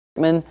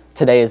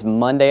Today is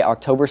Monday,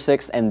 October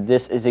 6th, and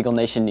this is Eagle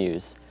Nation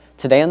News.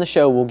 Today on the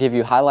show, we'll give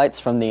you highlights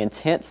from the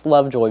intense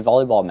Lovejoy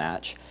volleyball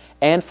match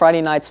and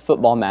Friday night's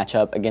football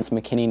matchup against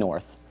McKinney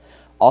North.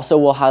 Also,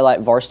 we'll highlight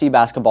varsity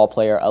basketball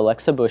player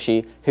Alexa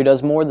Bushy, who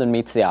does more than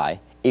meets the eye.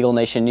 Eagle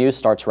Nation News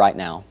starts right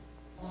now.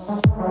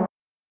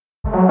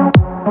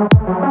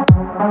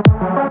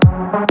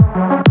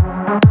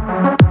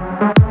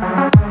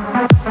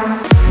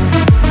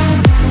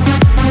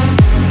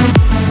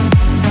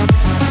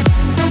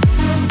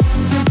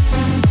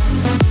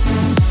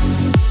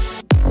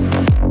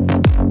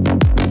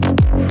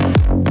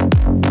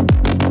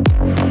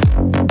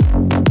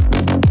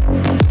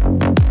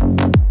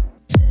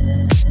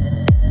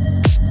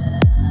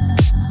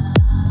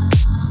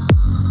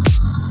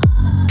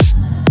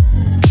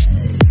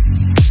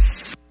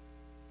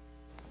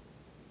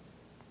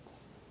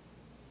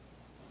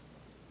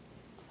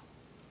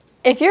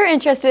 If you're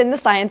interested in the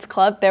Science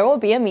Club, there will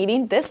be a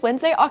meeting this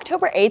Wednesday,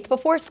 October 8th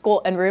before school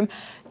in room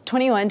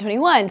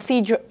 2121.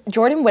 See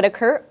Jordan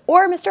Whitaker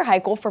or Mr.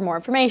 Heichel for more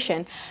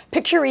information.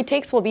 Picture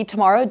retakes will be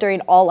tomorrow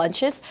during all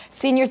lunches.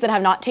 Seniors that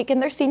have not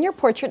taken their senior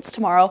portraits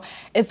tomorrow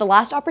is the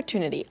last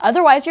opportunity.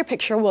 Otherwise, your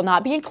picture will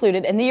not be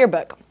included in the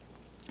yearbook.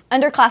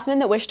 Underclassmen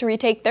that wish to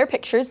retake their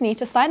pictures need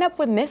to sign up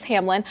with Miss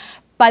Hamlin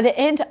by the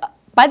end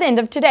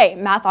of today.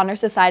 Math Honor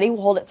Society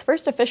will hold its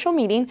first official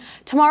meeting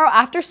tomorrow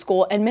after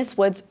school in Miss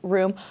Wood's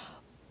room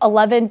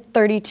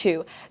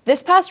 1132.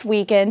 This past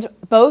weekend,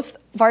 both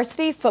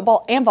varsity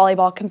football and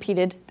volleyball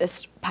competed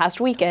this past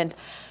weekend.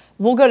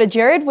 We'll go to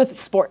Jared with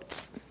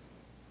sports.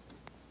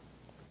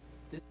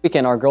 This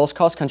weekend, our girls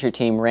cross country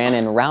team ran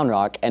in Round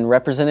Rock and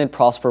represented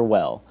Prosper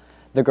well.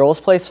 The girls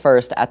placed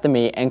first at the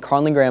meet, and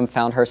Carly Graham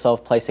found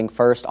herself placing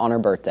first on her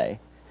birthday.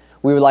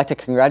 We would like to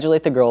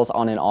congratulate the girls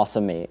on an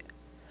awesome meet.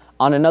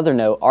 On another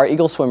note, our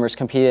Eagle swimmers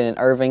competed in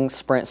Irving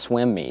Sprint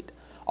Swim Meet.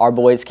 Our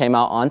boys came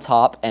out on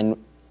top and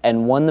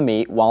won the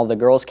meet, while the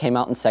girls came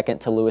out in second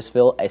to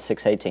Louisville, a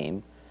 6A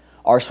team.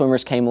 Our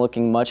swimmers came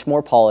looking much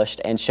more polished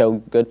and show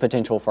good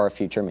potential for our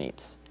future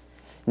meets.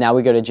 Now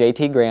we go to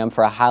JT Graham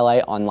for a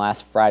highlight on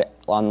last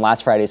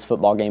Friday's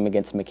football game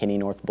against McKinney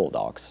North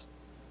Bulldogs.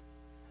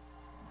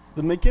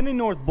 The McKinney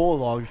North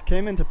Bulldogs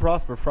came into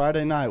Prosper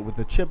Friday night with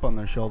a chip on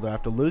their shoulder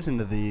after losing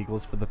to the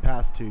Eagles for the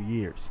past 2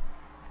 years.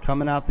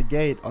 Coming out the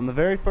gate, on the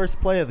very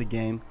first play of the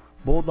game,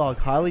 Bulldog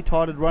highly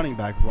touted running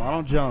back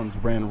Ronald Jones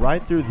ran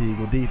right through the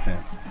Eagle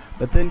defense,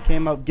 but then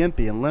came up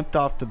gimpy and limped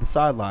off to the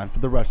sideline for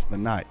the rest of the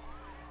night.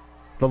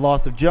 The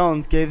loss of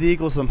Jones gave the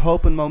Eagles some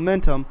hope and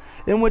momentum,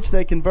 in which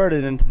they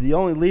converted into the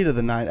only lead of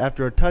the night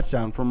after a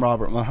touchdown from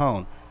Robert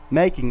Mahone,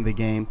 making the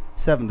game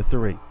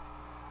 7-3.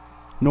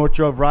 North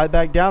drove right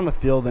back down the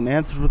field and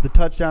answered with a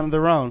touchdown of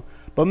their own,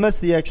 but missed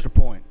the extra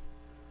point.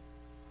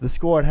 The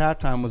score at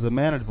halftime was a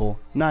manageable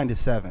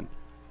 9-7.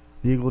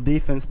 The Eagle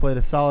defense played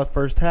a solid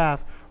first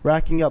half,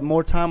 racking up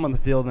more time on the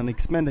field and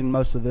expending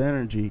most of the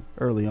energy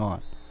early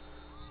on.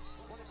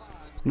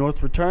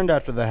 North returned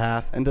after the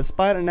half, and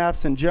despite an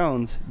absent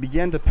Jones,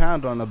 began to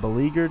pound on a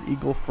beleaguered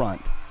Eagle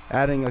front,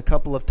 adding a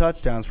couple of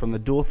touchdowns from the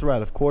dual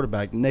threat of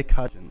quarterback Nick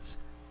Hutchins,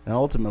 and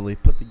ultimately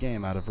put the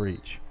game out of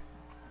reach.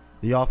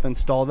 The offense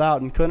stalled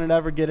out and couldn't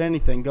ever get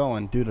anything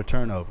going due to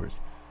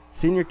turnovers.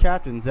 Senior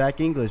captain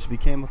Zach English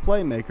became a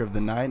playmaker of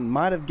the night and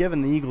might have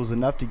given the Eagles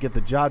enough to get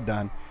the job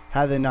done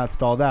had they not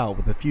stalled out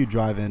with a few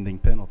drive-ending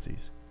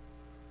penalties.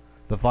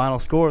 The final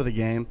score of the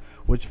game,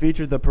 which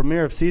featured the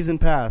premiere of Season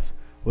Pass,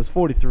 was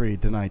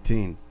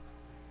 43-19.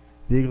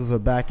 The Eagles are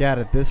back at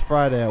it this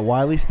Friday at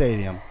Wiley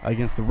Stadium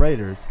against the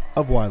Raiders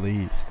of Wiley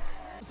East.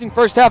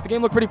 First half, the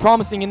game looked pretty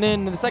promising, and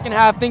then in the second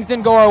half, things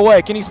didn't go our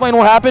way. Can you explain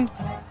what happened?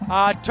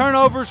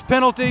 Turnovers,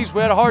 penalties.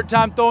 We had a hard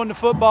time throwing the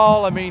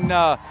football.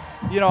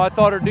 I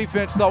thought our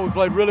defense thought we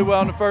played really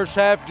well in the first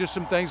half. Just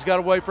some things got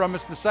away from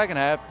us in the second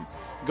half.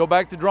 Go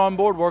back to the drawing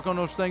board, work on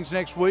those things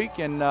next week,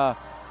 and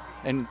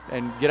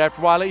get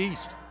after Wiley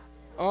East.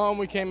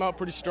 We came out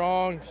pretty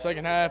strong.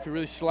 Second half, we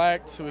really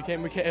slacked. So we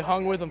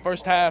hung with them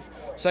first half.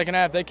 Second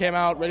half, they came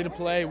out ready to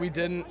play. We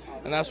didn't,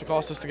 and that's what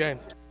cost us the game.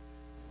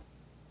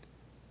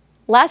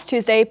 Last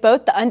Tuesday,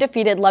 both the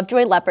undefeated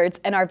Lovejoy Leopards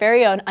and our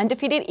very own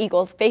undefeated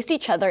Eagles faced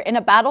each other in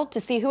a battle to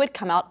see who would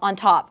come out on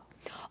top.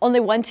 Only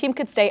one team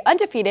could stay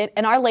undefeated,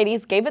 and our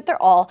ladies gave it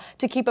their all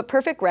to keep a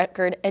perfect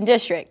record in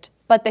district,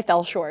 but they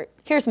fell short.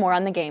 Here's more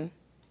on the game.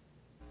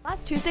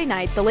 Last Tuesday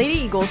night, the Lady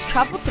Eagles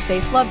traveled to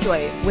face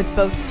Lovejoy. With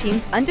both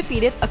teams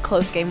undefeated, a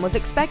close game was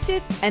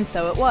expected, and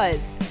so it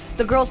was.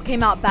 The girls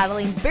came out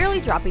battling,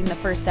 barely dropping the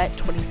first set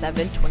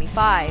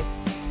 27-25.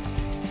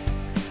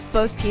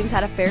 Both teams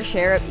had a fair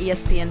share of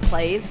ESPN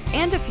plays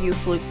and a few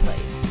fluke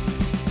plays.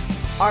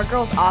 Our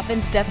girls'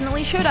 offense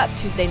definitely showed up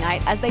Tuesday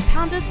night as they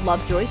pounded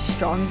Lovejoy's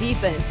strong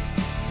defense.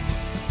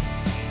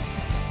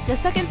 The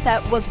second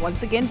set was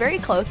once again very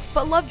close,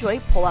 but Lovejoy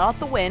pulled out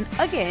the win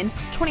again,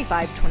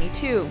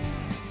 25-22.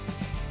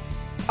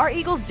 Our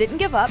Eagles didn't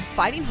give up,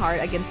 fighting hard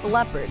against the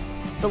Leopards.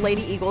 The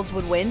Lady Eagles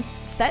would win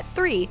set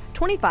 3,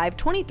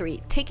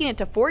 25-23, taking it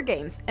to 4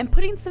 games and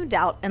putting some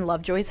doubt in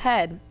Lovejoy's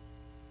head.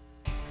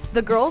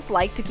 The girls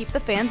like to keep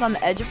the fans on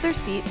the edge of their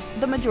seats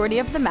the majority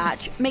of the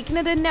match, making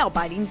it a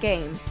nail-biting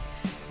game.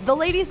 The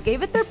ladies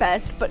gave it their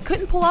best, but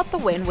couldn't pull out the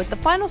win, with the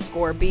final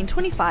score being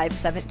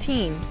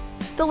 25-17.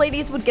 The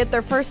ladies would get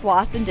their first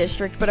loss in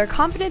district, but are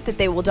confident that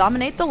they will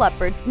dominate the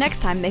Leopards next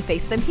time they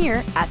face them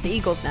here at the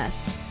Eagles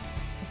Nest.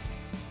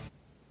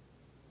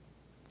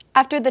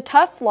 After the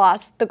tough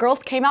loss, the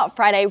girls came out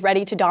Friday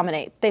ready to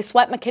dominate. They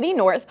swept McKinney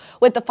North,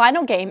 with the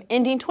final game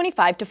ending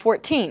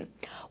 25-14.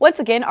 Once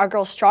again, our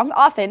girls' strong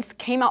offense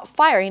came out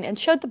firing and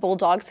showed the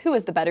Bulldogs who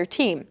is the better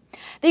team.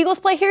 The Eagles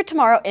play here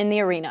tomorrow in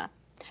the arena.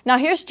 Now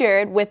here's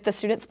Jared with the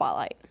Student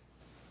Spotlight.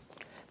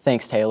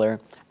 Thanks, Taylor.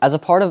 As a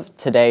part of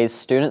today's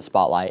Student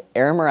Spotlight,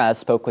 Aaron Mraz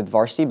spoke with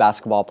varsity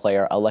basketball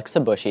player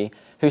Alexa Bushy,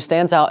 who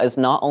stands out as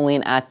not only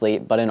an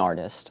athlete, but an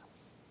artist.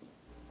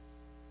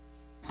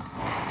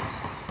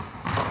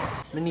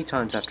 Many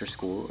times after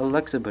school,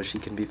 Alexa Bushy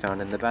can be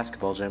found in the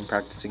basketball gym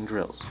practicing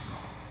drills.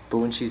 But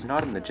when she's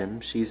not in the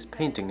gym, she's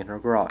painting in her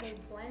garage.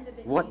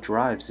 What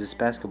drives this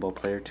basketball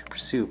player to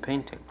pursue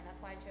painting?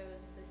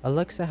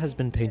 Alexa has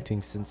been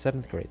painting since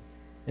 7th grade,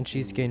 and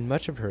she's gained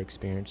much of her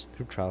experience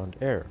through trial and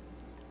error.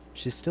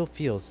 She still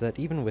feels that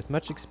even with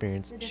much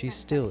experience, she's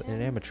still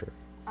an amateur.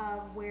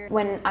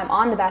 When I'm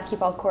on the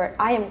basketball court,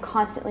 I am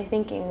constantly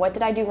thinking, what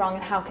did I do wrong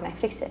and how can I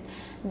fix it?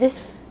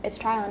 It's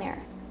trial and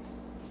error.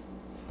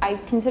 I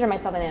consider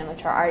myself an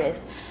amateur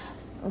artist,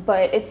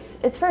 but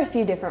it's for a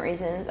few different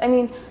reasons. I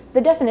mean,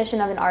 the definition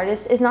of an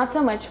artist is not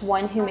so much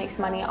one who makes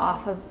money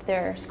off of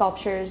their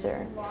sculptures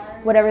or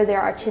whatever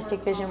their artistic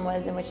vision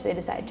was in which they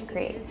decided to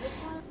create.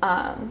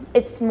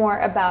 It's more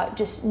about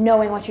just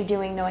knowing what you're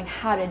doing, knowing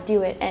how to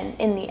do it, and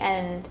in the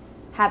end,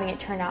 having it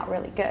turn out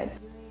really good.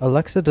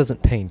 Alexa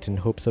doesn't paint in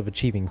hopes of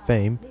achieving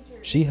fame.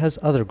 She has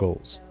other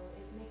goals.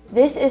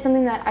 This is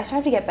something that I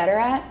strive to get better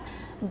at,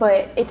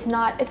 but it's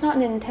not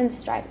an intense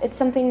strive. It's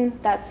something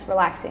that's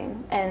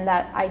relaxing and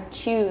that I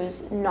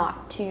choose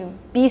not to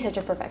be such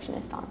a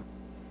perfectionist on.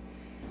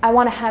 I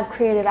want to have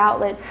creative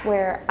outlets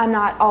where I'm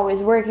not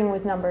always working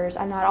with numbers,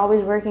 I'm not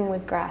always working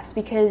with graphs,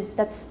 because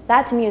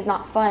that to me is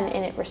not fun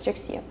and it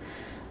restricts you.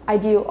 I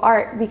do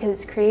art because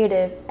it's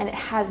creative and it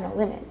has no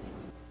limits.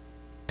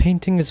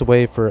 Painting is a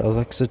way for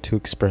Alexa to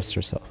express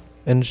herself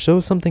and show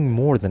something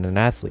more than an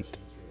athlete.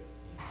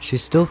 She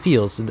still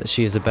feels that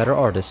she is a better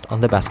artist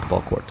on the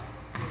basketball court.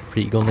 For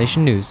Eagle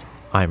Nation News,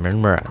 I'm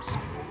Aaron Mraz.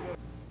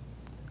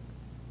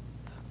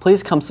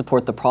 Please come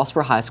support the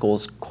Prosper High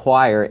School's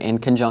choir in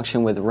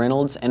conjunction with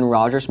Reynolds and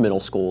Rogers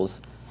Middle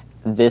Schools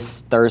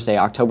this Thursday,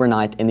 October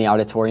 9th in the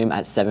auditorium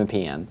at 7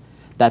 p.m.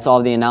 That's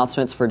all the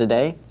announcements for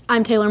today.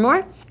 I'm Taylor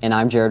Moore. And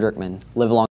I'm Jared Rickman. Live long.